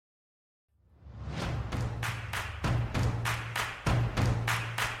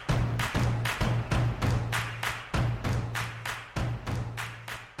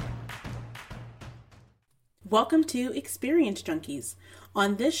Welcome to Experience Junkies.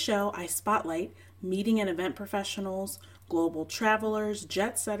 On this show, I spotlight meeting and event professionals, global travelers,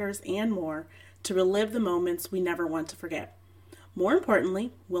 jet setters, and more to relive the moments we never want to forget. More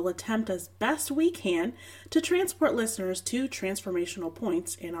importantly, we'll attempt as best we can to transport listeners to transformational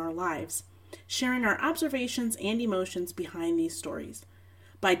points in our lives, sharing our observations and emotions behind these stories.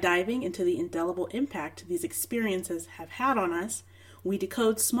 By diving into the indelible impact these experiences have had on us, we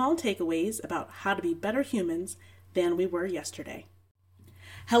decode small takeaways about how to be better humans than we were yesterday.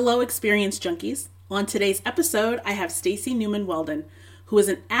 Hello, Experience Junkies. On today's episode, I have Stacey Newman Weldon, who is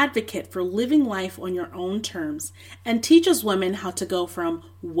an advocate for living life on your own terms and teaches women how to go from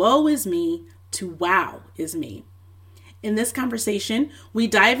woe is me to wow is me. In this conversation, we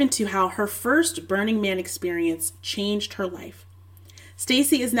dive into how her first Burning Man experience changed her life.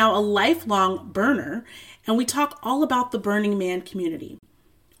 Stacey is now a lifelong burner, and we talk all about the Burning Man community,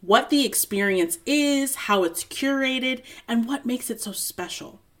 what the experience is, how it's curated, and what makes it so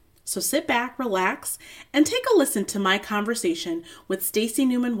special. So sit back, relax, and take a listen to my conversation with Stacey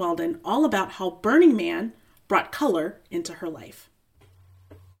Newman Weldon all about how Burning Man brought color into her life.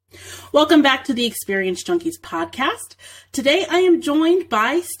 Welcome back to the Experience Junkies podcast. Today I am joined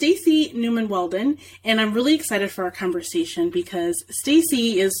by Stacey Newman Weldon, and I'm really excited for our conversation because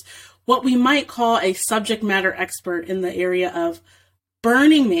Stacey is what we might call a subject matter expert in the area of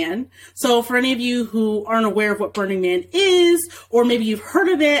Burning Man. So for any of you who aren't aware of what Burning Man is, or maybe you've heard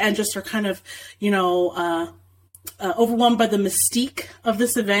of it and just are kind of, overwhelmed by the mystique of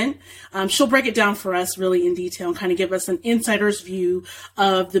this event, she'll break it down for us really in detail and kind of give us an insider's view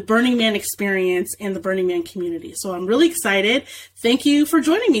of the Burning Man experience and the Burning Man community. So I'm really excited. Thank you for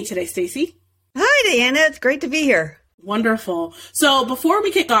joining me today, Stacey. Hi, Deanna. It's great to be here. Wonderful. So before we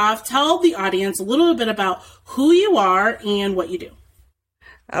kick off, tell the audience a little bit about who you are and what you do.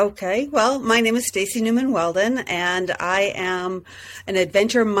 Okay. Well, my name is Stacey Newman Weldon, and I am an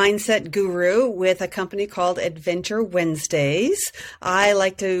adventure mindset guru with a company called Adventure Wednesdays. I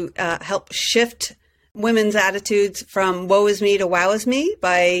like to help shift women's attitudes from woe is me to wow is me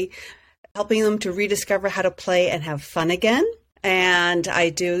by helping them to rediscover how to play and have fun again. And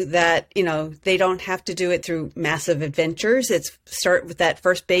I do that, they don't have to do it through massive adventures. It's start with that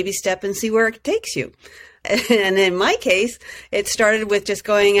first baby step and see where it takes you. And in my case, it started with just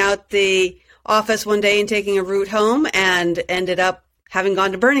going out the office one day and taking a route home and ended up having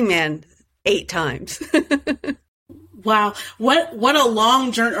gone to Burning Man 8 times. Wow. What a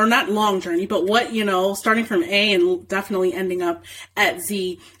long journey, or not long journey, but starting from A and definitely ending up at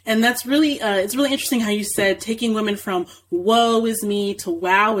Z. And that's really, it's really interesting how you said taking women from woe is me to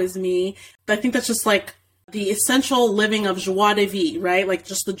wow is me. I think that's just like the essential living of joie de vivre, right? Like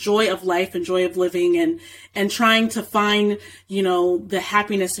just the joy of life and joy of living and trying to find, the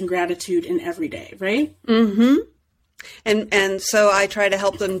happiness and gratitude in every day, right? Mm-hmm. And so I try to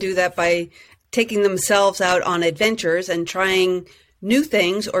help them do that by taking themselves out on adventures and trying new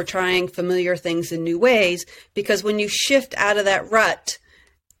things or trying familiar things in new ways, because when you shift out of that rut,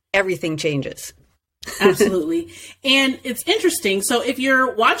 everything changes. Absolutely. And it's interesting. So if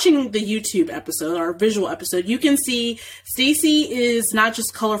you're watching the YouTube episode, our visual episode, you can see Stacey is not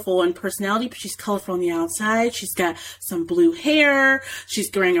just colorful in personality, but she's colorful on the outside. She's got some blue hair.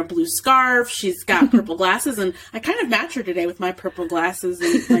 She's wearing a blue scarf. She's got purple glasses. And I kind of match her today with my purple glasses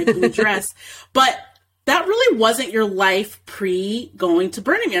and my blue dress. But that really wasn't your life pre going to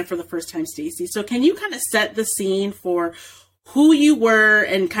Burning Man for the first time, Stacey. So can you kind of set the scene for who you were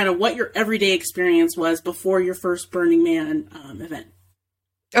and kind of what your everyday experience was before your first Burning Man event?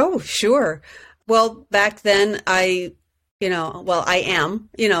 Oh, sure. Well, back then I'm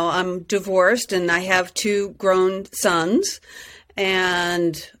divorced and I have 2 grown sons,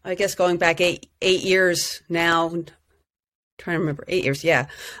 and I guess going back eight years now, I'm trying to remember, 8 years. Yeah.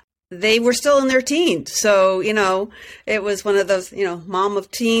 They were still in their teens. So, it was one of those, mom of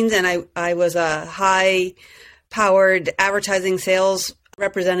teens, and I was a high-powered advertising sales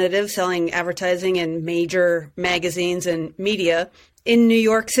representative selling advertising in major magazines and media in New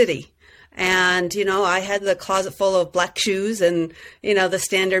York City. And, I had the closet full of black shoes and, the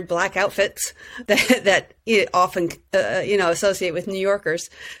standard black outfits that you often, associate with New Yorkers.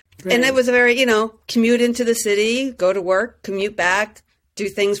 Right. And it was a very, commute into the city, go to work, commute back, do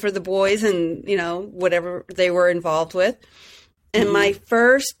things for the boys and, whatever they were involved with. And my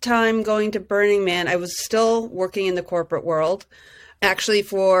first time going to Burning Man, I was still working in the corporate world. Actually,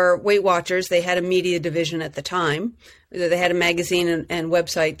 for Weight Watchers, they had a media division at the time. They had a magazine and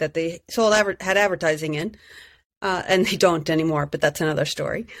website that they had advertising in. And they don't anymore, but that's another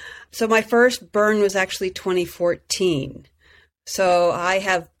story. So my first burn was actually 2014. So I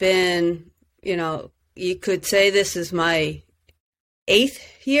have been, you could say this is my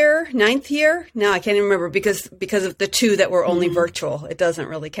ninth year. Now I can't even remember because of the 2 that were only virtual. It doesn't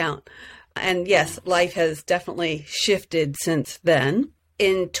really count. And yes, life has definitely shifted since then.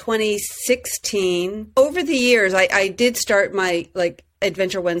 In 2016, over the years, I did start my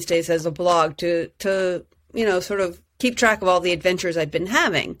Adventure Wednesdays as a blog to sort of keep track of all the adventures I've been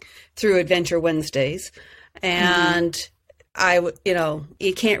having through Adventure Wednesdays. And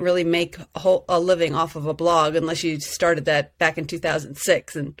you can't really make a living off of a blog unless you started that back in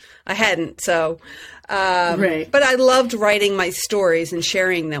 2006, and I hadn't. So, right. But I loved writing my stories and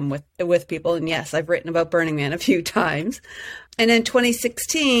sharing them with people. And yes, I've written about Burning Man a few times. And in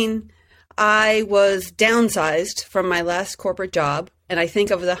 2016, I was downsized from my last corporate job. And I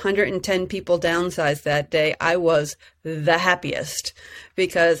think of the 110 people downsized that day, I was the happiest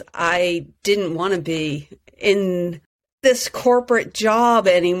because I didn't want to be in this corporate job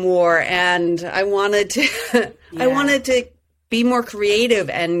anymore. And I wanted to be more creative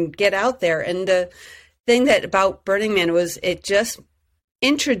and get out there. And the thing about Burning Man was it just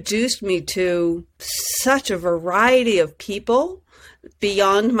introduced me to such a variety of people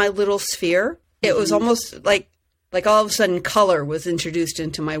beyond my little sphere. It was almost like all of a sudden color was introduced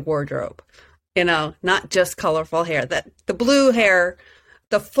into my wardrobe, not just colorful hair. That the blue hair,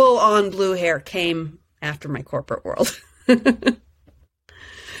 the full on blue hair came after my corporate world.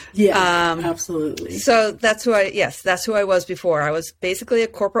 Yeah, absolutely. So that's who I was before. I was basically a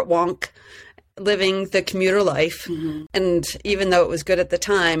corporate wonk living the commuter life. And even though it was good at the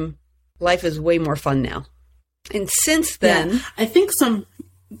time, life is way more fun now. And since then, I think some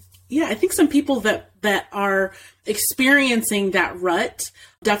people that are experiencing that rut,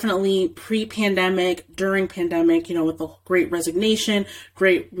 definitely pre-pandemic, during pandemic, with the Great Resignation,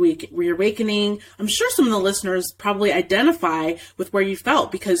 Great Reawakening. I'm sure some of the listeners probably identify with where you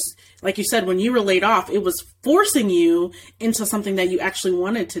felt because, like you said, when you were laid off, it was forcing you into something that you actually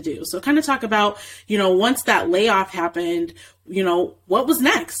wanted to do. So kind of talk about, once that layoff happened, what was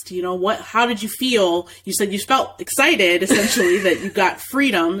next? How did you feel? You said you felt excited, essentially, that you got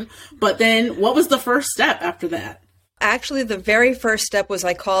freedom, but then what was the first step after that? Actually, the very first step was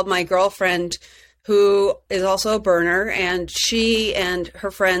I called my girlfriend, who is also a burner, and she and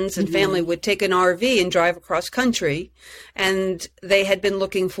her friends and family would take an RV and drive across country, and they had been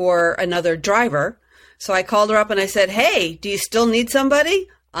looking for another driver. So I called her up and I said, "Hey, do you still need somebody?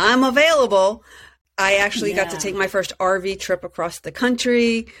 I'm available." I actually got to take my first RV trip across the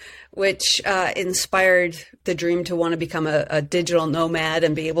country, which inspired the dream to want to become a digital nomad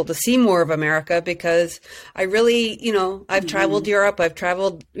and be able to see more of America because I really, I've traveled Europe, I've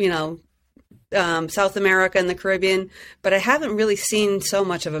traveled, South America and the Caribbean, but I haven't really seen so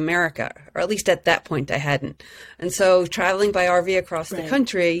much of America, or at least at that point I hadn't. And so traveling by RV across the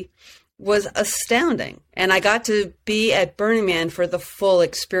country was astounding. And I got to be at Burning Man for the full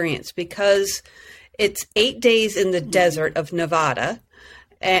experience because it's 8 days in the desert of Nevada,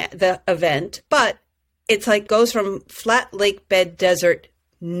 the event, but it's goes from flat lake bed desert,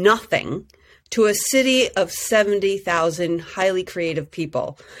 nothing, to a city of 70,000 highly creative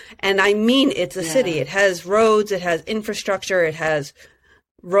people. And I mean, it's a city. It has roads, it has infrastructure, it has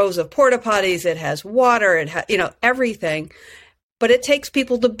rows of porta potties, it has water, it has, everything. But it takes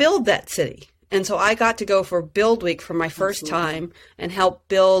people to build that city. And so I got to go for Build Week for my first time and help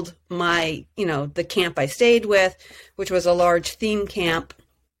build my, the camp I stayed with, which was a large theme camp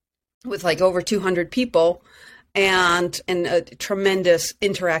with over 200 people and a tremendous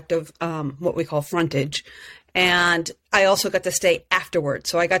interactive, what we call frontage. And I also got to stay afterwards.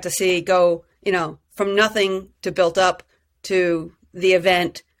 So I got to go, from nothing to built up to the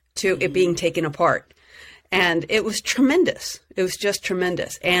event to it being taken apart. And it was tremendous. It was just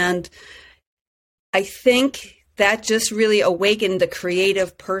tremendous. And I think that just really awakened the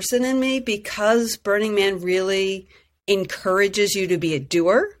creative person in me because Burning Man really encourages you to be a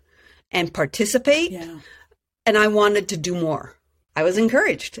doer and participate. Yeah. And I wanted to do more. I was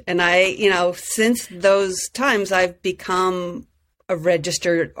encouraged. And since those times, I've become a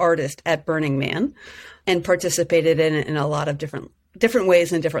registered artist at Burning Man and participated in it in a lot of different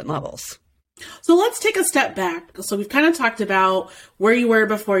ways and different levels. So let's take a step back. So we've kind of talked about where you were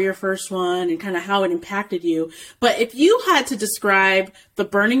before your first one and kind of how it impacted you. But if you had to describe the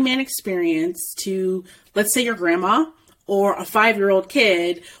Burning Man experience to, let's say, your grandma or a 5-year-old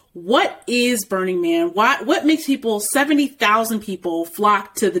kid, what is Burning Man? What makes 70,000 people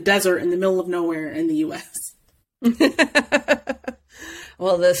flock to the desert in the middle of nowhere in the U.S.?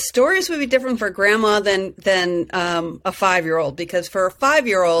 Well, the stories would be different for grandma than a 5-year-old, because for a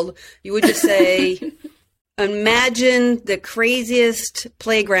 5-year-old, you would just say, imagine the craziest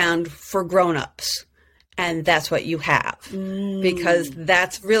playground for grown-ups. and that's what you have. Because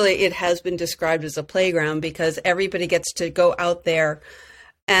that's really, it has been described as a playground because everybody gets to go out there.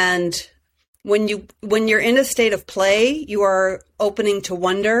 And when you're in a state of play, you are opening to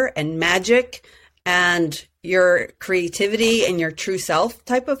wonder and magic and your creativity and your true self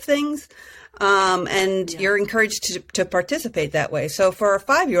type of things. You're encouraged to participate that way. So for a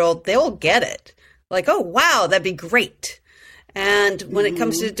 5-year-old, they'll get it. Like, oh, wow, that'd be great. And when it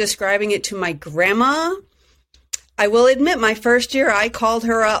comes to describing it to my grandma, I will admit my first year, I called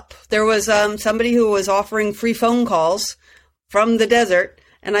her up. There was somebody who was offering free phone calls from the desert.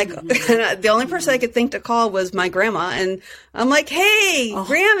 And the only person I could think to call was my grandma. And I'm like, hey,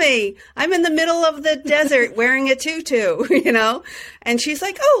 Grammy, I'm in the middle of the desert wearing a tutu, And she's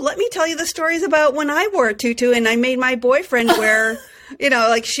like, oh, let me tell you the stories about when I wore a tutu and I made my boyfriend wear,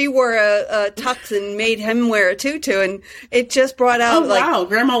 like she wore a tux and made him wear a tutu. And it just brought out wow,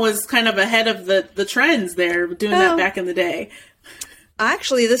 Grandma was kind of ahead of the trends there, doing that back in the day.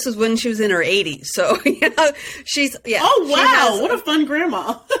 Actually, this is when she was in her 80s. So, she's, Oh, wow. What a fun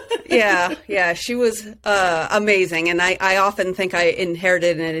grandma. Yeah. She was amazing. And I often think I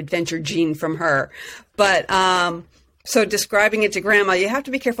inherited an adventure gene from her. But so describing it to grandma, you have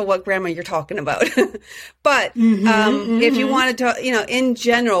to be careful what grandma you're talking about. But if you wanted to, in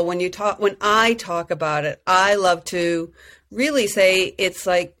general, when I talk about it, I love to really say it's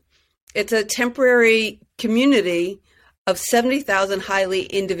a temporary community of 70,000 highly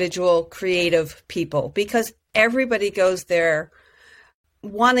individual creative people, because everybody goes there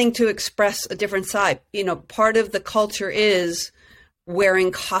wanting to express a different side. Part of the culture is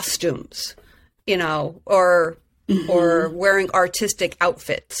wearing costumes, or wearing artistic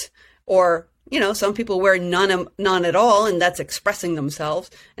outfits, or, some people wear none at all, and that's expressing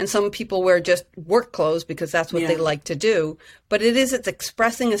themselves. And some people wear just work clothes because that's what they like to do. But it's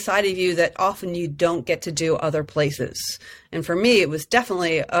expressing a side of you that often you don't get to do other places. And for me, it was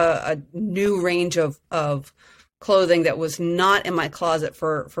definitely a new range of clothing that was not in my closet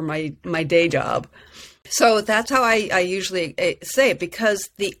for my day job. So that's how I usually say it, because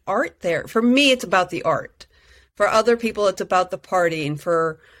the art there, for me, it's about the art. For other people, it's about the party. And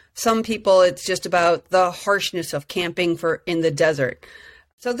for some people, it's just about the harshness of camping in the desert.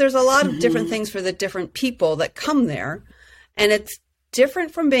 So there's a lot of different things for the different people that come there. And it's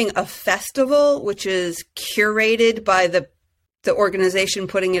different from being a festival, which is curated by the organization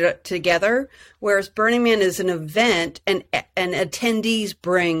putting it together, whereas Burning Man is an event and attendees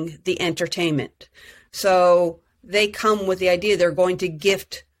bring the entertainment. So they come with the idea they're going to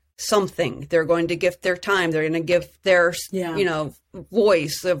gift something. They're going to gift their time. They're going to give their,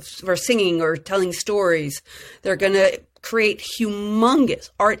 voice for singing or telling stories. They're going to create humongous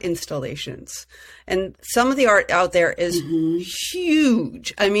art installations. And some of the art out there is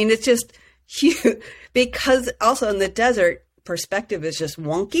huge. I mean, it's just huge, because also in the desert, perspective is just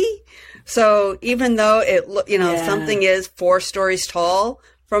wonky. So even though something is 4 stories tall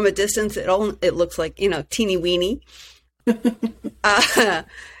from a distance, it looks like, teeny weeny.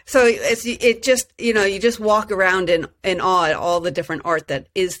 So it just, you just walk around in awe at all the different art that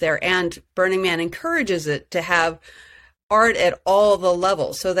is there. And Burning Man encourages it to have art at all the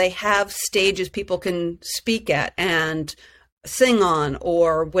levels. So they have stages people can speak at and sing on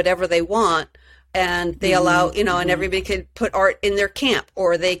or whatever they want. And they allow, and everybody can put art in their camp,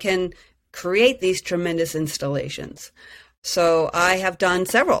 or they can create these tremendous installations. So I have done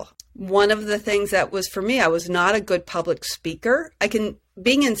several. One of the things that was for me, I was not a good public speaker.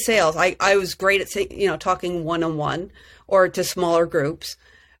 Being in sales, I was great at, talking one-on-one or to smaller groups,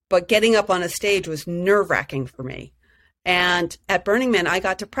 but getting up on a stage was nerve-wracking for me. And at Burning Man, I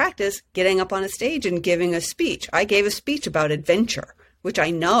got to practice getting up on a stage and giving a speech. I gave a speech about adventure, which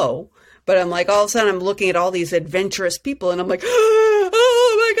I know, but I'm like, all of a sudden I'm looking at all these adventurous people and I'm like,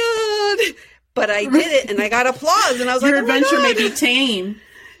 oh my God. But I did it and I got applause and I was your like, adventure may be tame.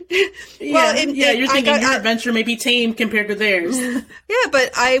 Well, you're thinking your adventure may be tame compared to theirs. Yeah, but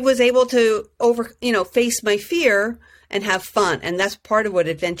I was able to face my fear and have fun. And that's part of what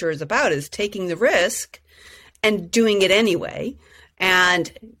adventure is about, is taking the risk and doing it anyway and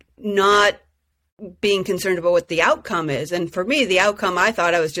not being concerned about what the outcome is. And for me, the outcome, I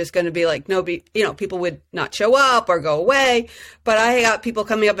thought I was just going to be like, nobody, people would not show up or go away. But I got people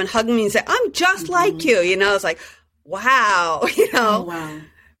coming up and hugging me and say, I'm just like you. It's like, wow, Oh, wow.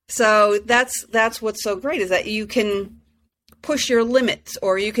 So that's what's so great, is that you can push your limits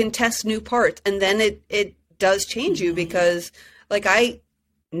or you can test new parts, and then it does change you, because like I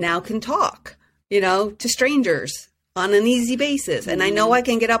now can talk, to strangers on an easy basis. And I know I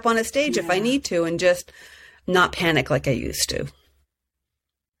can get up on a stage if I need to and just not panic like I used to.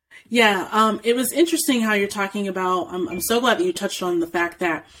 Yeah, it was interesting how you're talking about. I'm so glad that you touched on the fact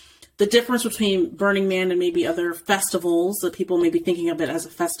that the difference between Burning Man and maybe other festivals that people may be thinking of it as a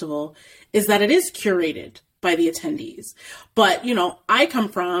festival is that it is curated by the attendees. But, I come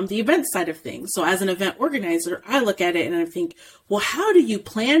from the event side of things. So as an event organizer, I look at it and I think, well, how do you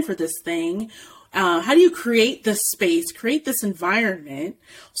plan for this thing? How do you create this space, create this environment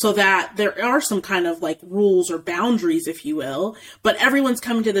so that there are some kind of like rules or boundaries, if you will, but everyone's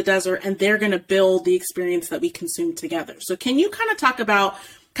coming to the desert and they're going to build the experience that we consume together. So can you kind of talk about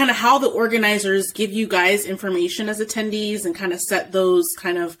kind of how the organizers give you guys information as attendees and kind of set those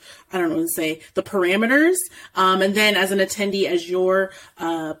kind of, I don't know, say the parameters. And then as an attendee, as you're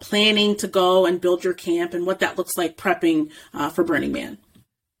planning to go and build your camp and what that looks like prepping for Burning Man.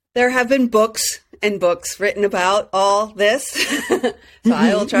 There have been books and books written about all this, so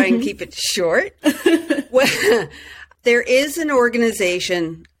I will try and keep it short. There is an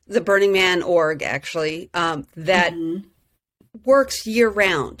organization, the Burning Man org, actually, that works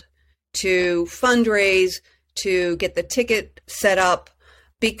year-round to fundraise, to get the ticket set up.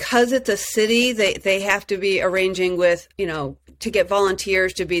 Because it's a city, they have to be arranging with, to get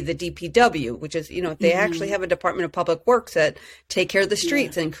volunteers to be the DPW, which is, they actually have a Department of Public Works that take care of the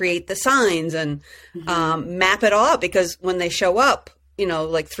streets and create the signs and map it all out. Because when they show up,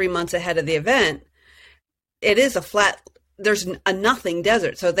 like 3 months ahead of the event, it is there's a nothing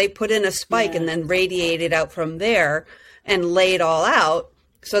desert. So they put in a spike and then radiate it out from there and lay it all out.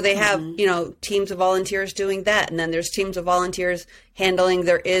 So they have, teams of volunteers doing that. And then there's teams of volunteers handling,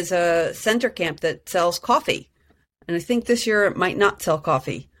 there is a center camp that sells coffee. And I think this year it might not sell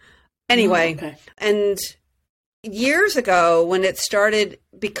coffee. Anyway, And years ago when it started,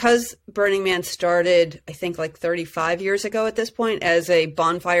 because Burning Man started, I think like 35 years ago at this point, as a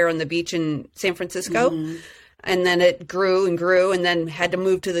bonfire on the beach in San Francisco. And then it grew and grew and then had to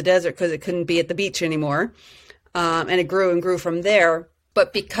move to the desert because it couldn't be at the beach anymore. And it grew and grew from there.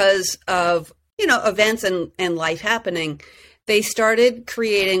 But because of, events and life happening, they started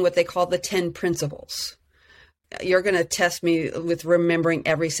creating what they call the 10 principles. You're going to test me with remembering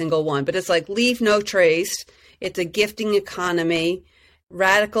every single one, but it's like leave no trace. It's a gifting economy,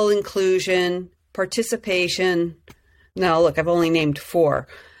 radical inclusion, participation. No, look, I've only named 4.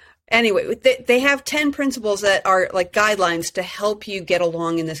 Anyway, they have 10 principles that are like guidelines to help you get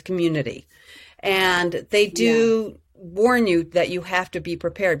along in this community. And they do warn you that you have to be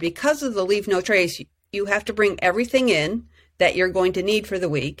prepared. Because of the leave no trace, you have to bring everything in that you're going to need for the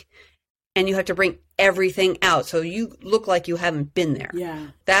week. And you have to bring everything out. So you look like you haven't been there. Yeah.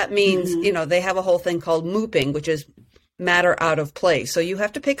 That means, they have a whole thing called mooping, which is matter out of place. So you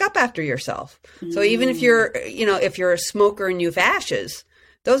have to pick up after yourself. So even if you're a smoker and you have ashes,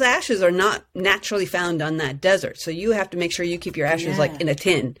 those ashes are not naturally found on that desert. So you have to make sure you keep your ashes like in a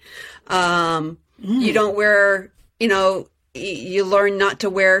tin. You don't wear, you learn not to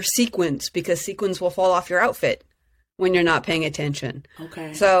wear sequins because sequins will fall off your outfit when you're not paying attention.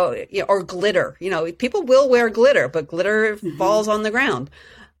 Okay. So, or glitter, people will wear glitter, but glitter falls on the ground.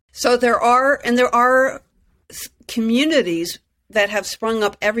 So there are communities that have sprung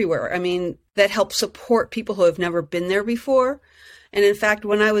up everywhere. I mean, that help support people who have never been there before. And in fact,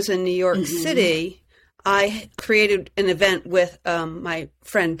 when I was in New York City, I created an event with my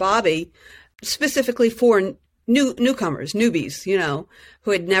friend Bobby, specifically for newcomers, newbies,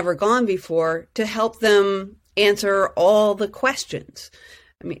 who had never gone before, to help them answer all the questions.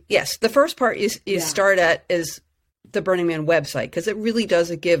 I mean, yes, the first part you start at is the Burning Man website, because it really does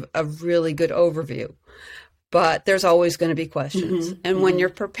give a really good overview. But there's always going to be questions. And when you're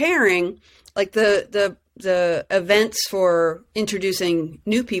preparing, like the events for introducing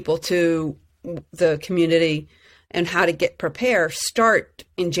new people to the community and how to get prepared start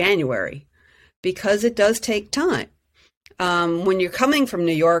in January, because it does take time. When you're coming from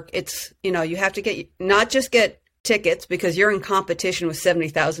New York, it's, you have to not just get tickets, because you're in competition with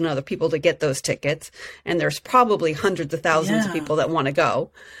 70,000 other people to get those tickets. And there's probably hundreds of thousands of people that want to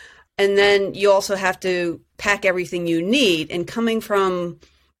go. And then you also have to pack everything you need. And coming from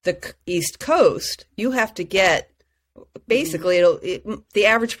the East Coast, you have to get, basically, the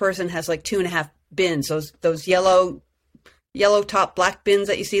average person has like 2.5 bins, those yellow top black bins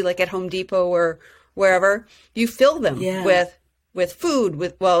that you see like at Home Depot or wherever. You fill them with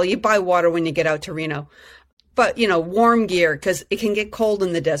food, you buy water when you get out to Reno, but warm gear because it can get cold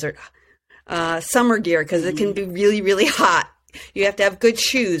in the desert, summer gear because it can be really, really hot. You have to have good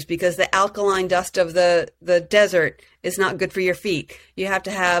shoes because the alkaline dust of the desert is not good for your feet. You have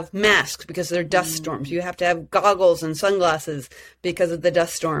to have masks because they're dust storms. You have to have goggles and sunglasses because of the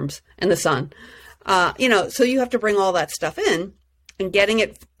dust storms and the sun. So you have to bring all that stuff in. and getting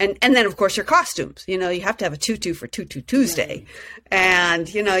it, and then of course your costumes. You have to have a tutu for Tutu Tuesday, and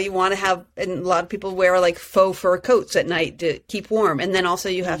you want to have. And a lot of people wear like faux fur coats at night to keep warm, and then also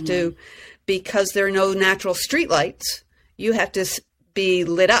you have to, because there are no natural street lights, you have to be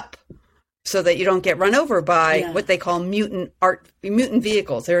lit up so that you don't get run over by what they call mutant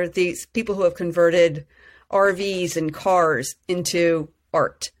vehicles. There are these people who have converted RVs and cars into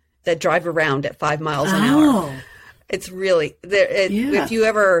art that drive around at 5 miles an hour. It's really if you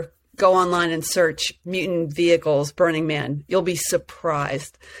ever go online and search mutant vehicles Burning Man, you'll be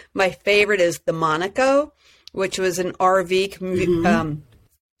surprised. My favorite is the Monaco, which was an RV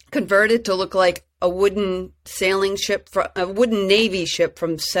converted to look like a wooden sailing ship, a wooden Navy ship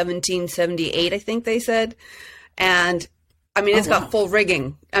from 1778, I think they said. And I mean, it's got full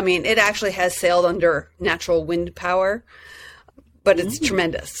rigging. I mean, it actually has sailed under natural wind power, but it's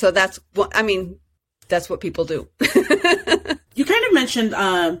tremendous. So that's what people do. You kind of mentioned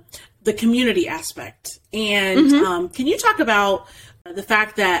the community aspect. And can you talk about the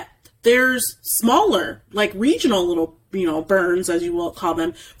fact that there's smaller, like regional little, burns, as you will call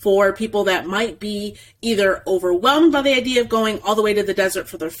them, for people that might be either overwhelmed by the idea of going all the way to the desert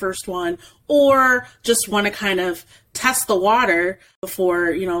for their first one, or just want to kind of test the water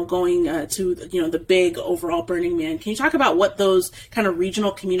before, going to, the big overall Burning Man. Can you talk about what those kind of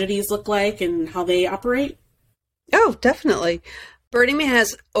regional communities look like and how they operate? Oh, definitely. Burning Man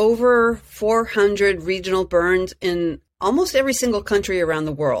has over 400 regional burns in almost every single country around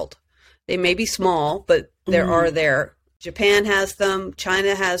the world. They may be small, but there are there. Japan has them.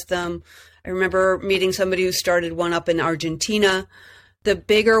 China has them. I remember meeting somebody who started one up in Argentina. The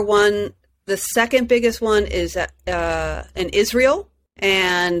bigger one, the second biggest one is in Israel.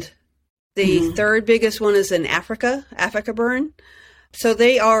 And the third biggest one is in Africa Burn. So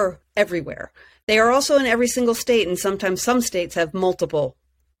they are everywhere. They are also in every single state, and sometimes some states have multiple.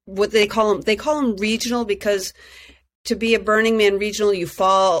 What they call them regional, because to be a Burning Man regional, you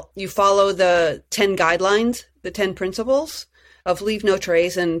follow the 10 guidelines, the 10 principles of leave no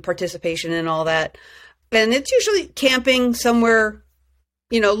trace and participation and all that. And it's usually camping somewhere,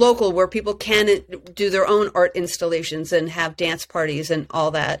 local, where people can do their own art installations and have dance parties and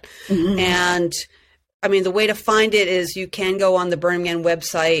all that. And I mean, the way to find it is you can go on the Burning Man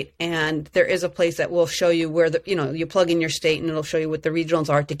website, and there is a place that will show you where you plug in your state and it'll show you what the regionals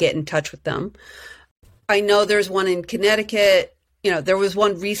are to get in touch with them. I know there's one in Connecticut. There was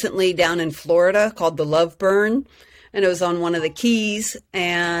one recently down in Florida called the Love Burn, and it was on one of the Keys.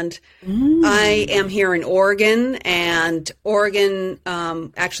 And I am here in Oregon, and Oregon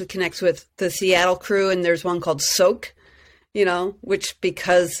actually connects with the Seattle crew, and there's one called Soak, which,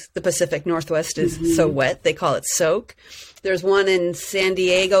 because the Pacific Northwest is so wet, they call it Soak. There's one in San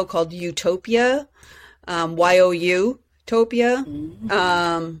Diego called Utopia, YOU, Topia.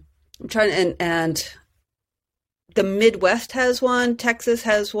 I'm trying and the Midwest has one, Texas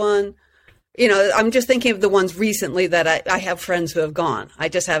has one. I'm just thinking of the ones recently that I have friends who have gone. I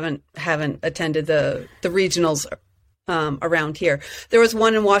just haven't attended the regionals around here. There was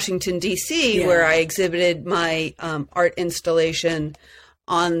one in Washington, D.C. where I exhibited my art installation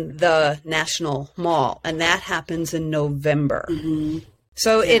on the National Mall, and that happens in November.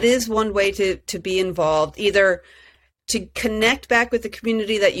 So it is one way to be involved, either to connect back with the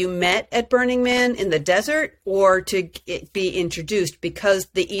community that you met at Burning Man in the desert, or to be introduced, because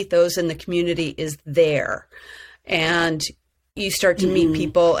the ethos and the community is there. And you start to meet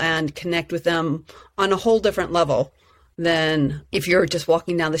people and connect with them on a whole different level than if you're just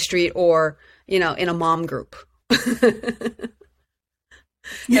walking down the street or, in a mom group. And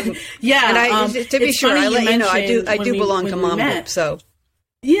to be sure, I let you know, I do belong to mom group. So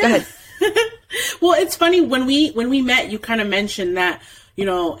go ahead. Well, it's funny, when we met, you kind of mentioned that,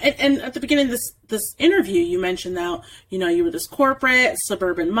 and at the beginning of this interview, you mentioned that, you were this corporate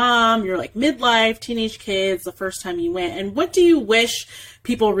suburban mom, you're like midlife, teenage kids, the first time you went. And what do you wish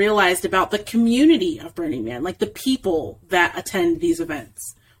people realized about the community of Burning Man, like the people that attend these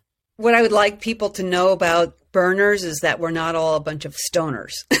events? What I would like people to know about burners is that we're not all a bunch of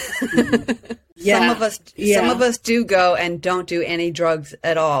stoners. Some of us do go and don't do any drugs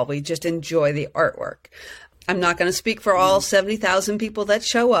at all. We just enjoy the artwork. I'm not going to speak for all 70,000 people that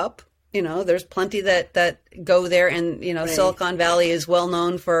show up. There's plenty that go there, and Silicon Valley is well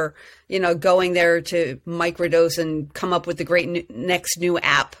known for going there to microdose and come up with the great next new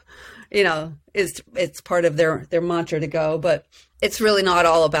app. It's part of their mantra to go, but it's really not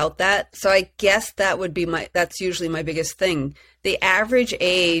all about that. So I guess that's usually my biggest thing. The average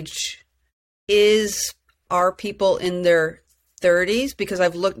age are people in their 30s, because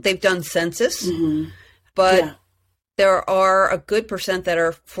they've done census, but there are a good percent that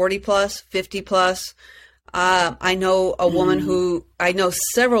are 40 plus, 50 plus. I know I know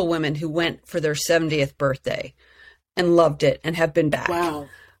several women who went for their 70th birthday and loved it and have been back. Wow.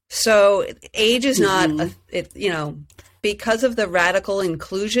 So age is not, because of the radical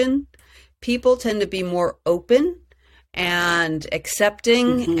inclusion, people tend to be more open and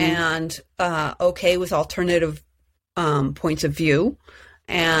accepting and okay with alternative points of view.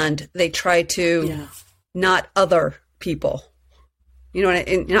 And they try to not other people. You know what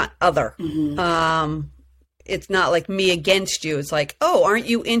I mean? Not other. It's not like me against you. It's like, oh, aren't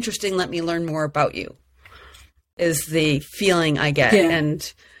you interesting? Let me learn more about you, is the feeling I get. Yeah.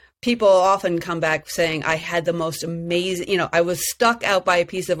 And people often come back saying, I had the most amazing, I was stuck out by a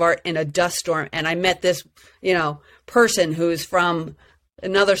piece of art in a dust storm and I met this, person who's from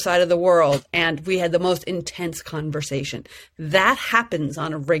another side of the world and we had the most intense conversation. That happens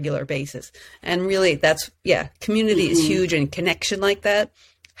on a regular basis. And really community is huge, and connection like that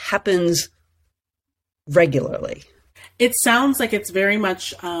happens regularly. It sounds like it's very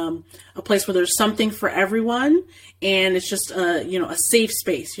much a place where there's something for everyone, and it's just a safe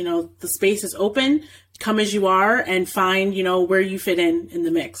space. The space is open. Come as you are and find where you fit in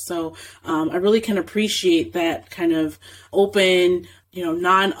the mix. So I really can appreciate that kind of open,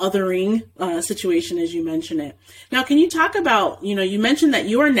 non-othering situation as you mention it. Now, can you talk about, you mentioned that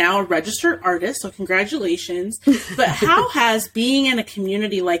you are now a registered artist, so congratulations. But how has being in a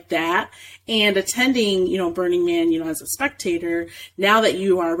community like that and attending, Burning Man, as a spectator, now that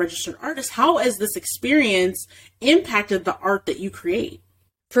you are a registered artist, how has this experience impacted the art that you create?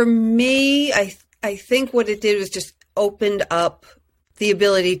 For me, I think what it did was just opened up the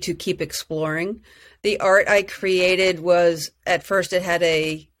ability to keep exploring. The art I created was, at first it had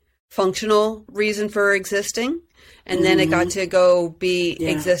a functional reason for existing, and then it got to go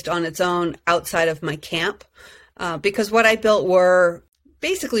exist on its own outside of my camp. Because what I built were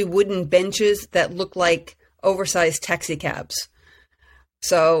basically wooden benches that looked like oversized taxi cabs.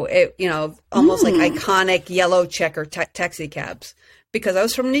 So it, almost like iconic yellow checker taxi cabs. Because I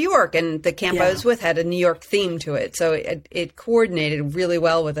was from New York and the camp I was with had a New York theme to it. So it coordinated really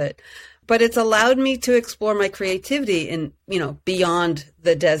well with it. But it's allowed me to explore my creativity in, beyond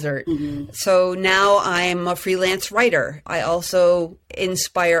the desert. So now I'm a freelance writer. I also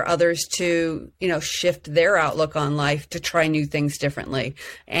inspire others to, shift their outlook on life, to try new things differently.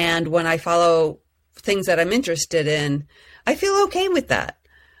 And when I follow things that I'm interested in, I feel okay with that.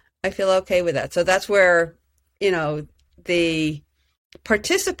 So that's where, the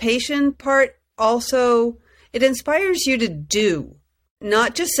participation part also, it inspires you to do.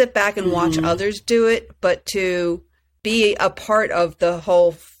 Not just sit back and watch others do it, but to be a part of the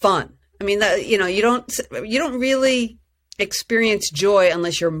whole fun. I mean, that, you don't really experience joy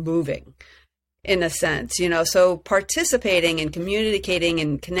unless you're moving, in a sense, so participating and communicating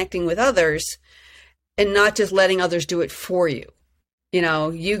and connecting with others and not just letting others do it for you.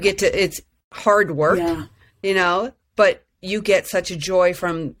 You get to, it's hard work, but you get such a joy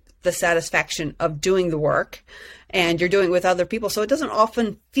from the satisfaction of doing the work. And you're doing it with other people. So it doesn't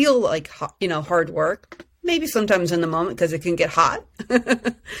often feel like, hard work. Maybe sometimes in the moment because it can get hot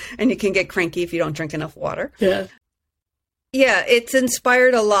and you can get cranky if you don't drink enough water. Yeah. Yeah, it's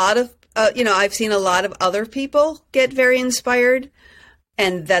inspired a lot of, I've seen a lot of other people get very inspired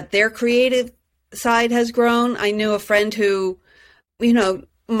and that their creative side has grown. I knew a friend who,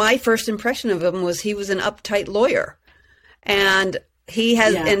 my first impression of him was he was an uptight lawyer. And he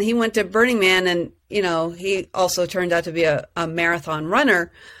has, and he went to Burning Man and, he also turned out to be a marathon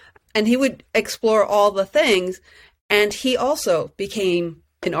runner, and he would explore all the things. And he also became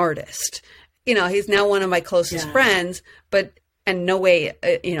an artist. He's now one of my closest friends, and no way,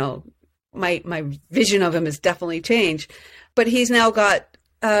 my vision of him has definitely changed, but he's now got,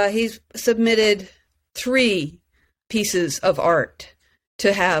 he's submitted 3 pieces of art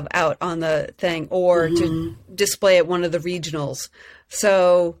to have out on the thing or to display at one of the regionals.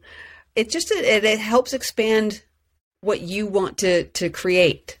 So it helps expand what you want to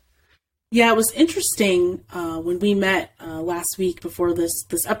create. Yeah, it was interesting when we met last week before this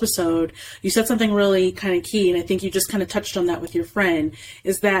episode. You said something really kind of key, and I think you just kind of touched on that with your friend,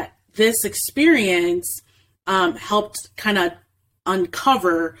 is that this experience helped kind of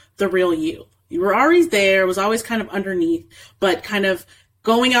uncover the real you. You were always there, was always kind of underneath, but kind of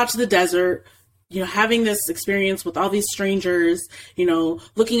going out to the desert, having this experience with all these strangers,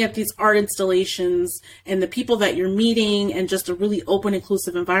 looking at these art installations and the people that you're meeting and just a really open,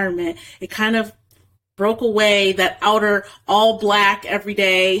 inclusive environment, it kind of broke away that outer all black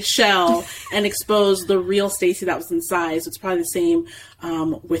everyday shell and exposed the real Stacey that was inside. So it's probably the same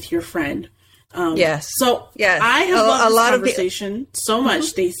with your friend. Yes. So yes. I have loved this lot conversation so much,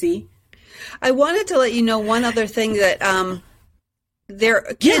 Stacy. I wanted to let you know one other thing that their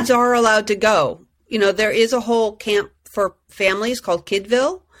kids are allowed to go. You know, there is a whole camp for families called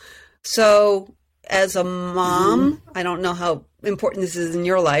Kidville. So as a mom, I don't know how important this is in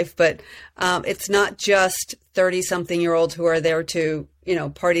your life, but it's not just 30-something-year-olds who are there to, you know,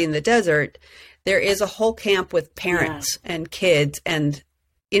 party in the desert. There is a whole camp with parents and kids and,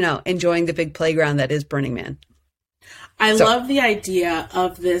 you know, enjoying the big playground that is Burning Man. I love the idea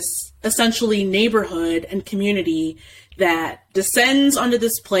of this essentially neighborhood and community that descends onto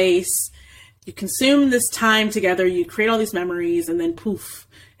this place. You consume this time together, you create all these memories, and then poof,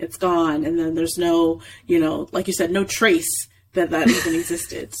 it's gone. And then there's no, you know, like you said, no trace that even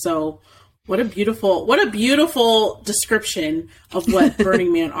existed. So what a beautiful description of what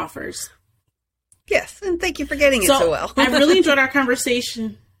Burning Man offers. Yes, and thank you for getting it so well. I really enjoyed our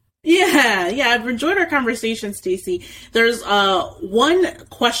conversation. Yeah, I've enjoyed our conversation, Stacy. There's one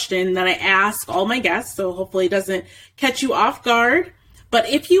question that I ask all my guests, so hopefully it doesn't catch you off guard. But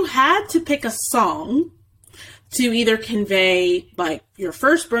if you had to pick a song to either convey like your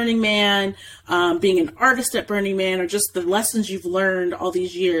first Burning Man, being an artist at Burning Man, or just the lessons you've learned all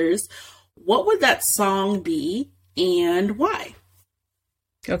these years, what would that song be and why?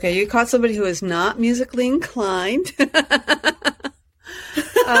 Okay, you caught somebody who is not musically inclined.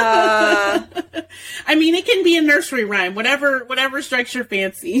 I mean, it can be a nursery rhyme, whatever strikes your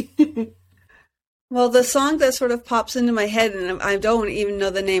fancy. Well, the song that sort of pops into my head, and I don't even know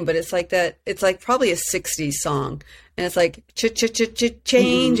the name, but it's like that. It's like probably a '60s song, and it's like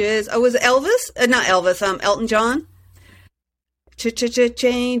changes. Oh, was it Elvis? Not Elvis. Elton John.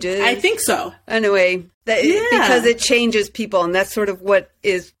 Changes. I think so. Anyway, because it changes people, and that's sort of what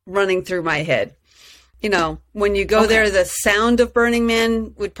is running through my head. You know, when you go there, the sound of Burning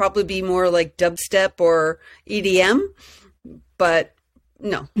Man would probably be more like dubstep or EDM, but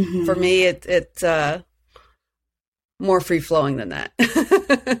no, for me, it's more free flowing than that.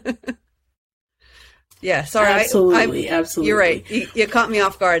 Yeah, sorry, absolutely. You're right. You caught me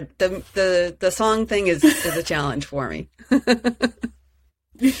off guard. The song thing is a challenge for me.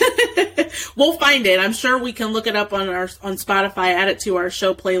 We'll find it. I'm sure we can look it up on Spotify, add it to our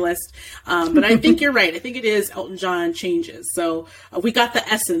show playlist. But I think you're right. I think it is Elton John Changes. So we got the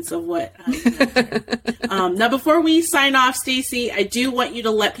essence of what. Now, before we sign off, Stacy, I do want you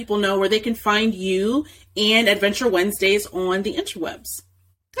to let people know where they can find you and Adventure Wednesdays on the interwebs.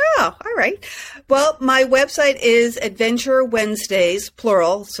 Oh, all right. Well, my website is Adventure Wednesdays,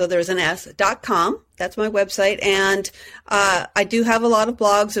 plural, so there's an S.com. That's my website. And I do have a lot of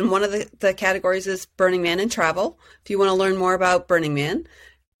blogs, and one of the categories is Burning Man and Travel, if you want to learn more about Burning Man.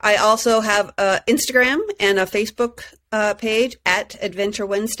 I also have Instagram and a Facebook page at Adventure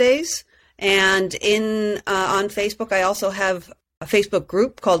Wednesdays. And on Facebook, I also have a Facebook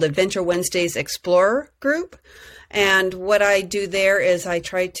group called Adventure Wednesdays Explorer Group. And what I do there is I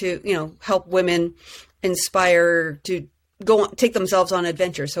try to, help women inspire to take themselves on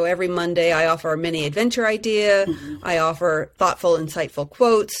adventure. So every Monday I offer a mini adventure idea. Mm-hmm. I offer thoughtful, insightful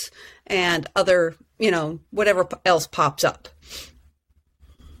quotes and other, whatever else pops up.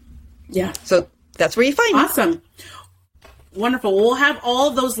 Yeah. So that's where you find me. Awesome. Wonderful. We'll have all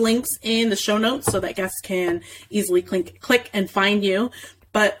of those links in the show notes so that guests can easily click and find you.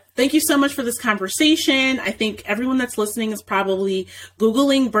 But thank you so much for this conversation. I think everyone that's listening is probably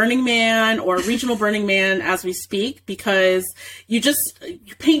Googling Burning Man or Regional Burning Man as we speak, because you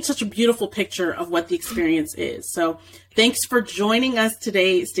paint such a beautiful picture of what the experience is. So thanks for joining us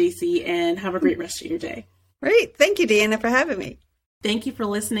today, Stacy, and have a great rest of your day. Great. Thank you, Deanna, for having me. Thank you for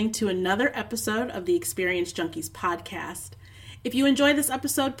listening to another episode of the Experience Junkies podcast. If you enjoyed this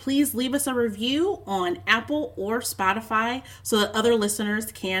episode, please leave us a review on Apple or Spotify so that other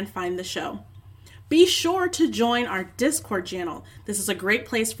listeners can find the show. Be sure to join our Discord channel. This is a great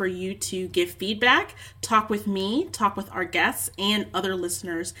place for you to give feedback, talk with me, talk with our guests and other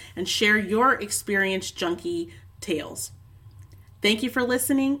listeners, and share your Experience Junkie tales. Thank you for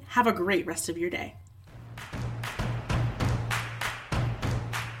listening. Have a great rest of your day.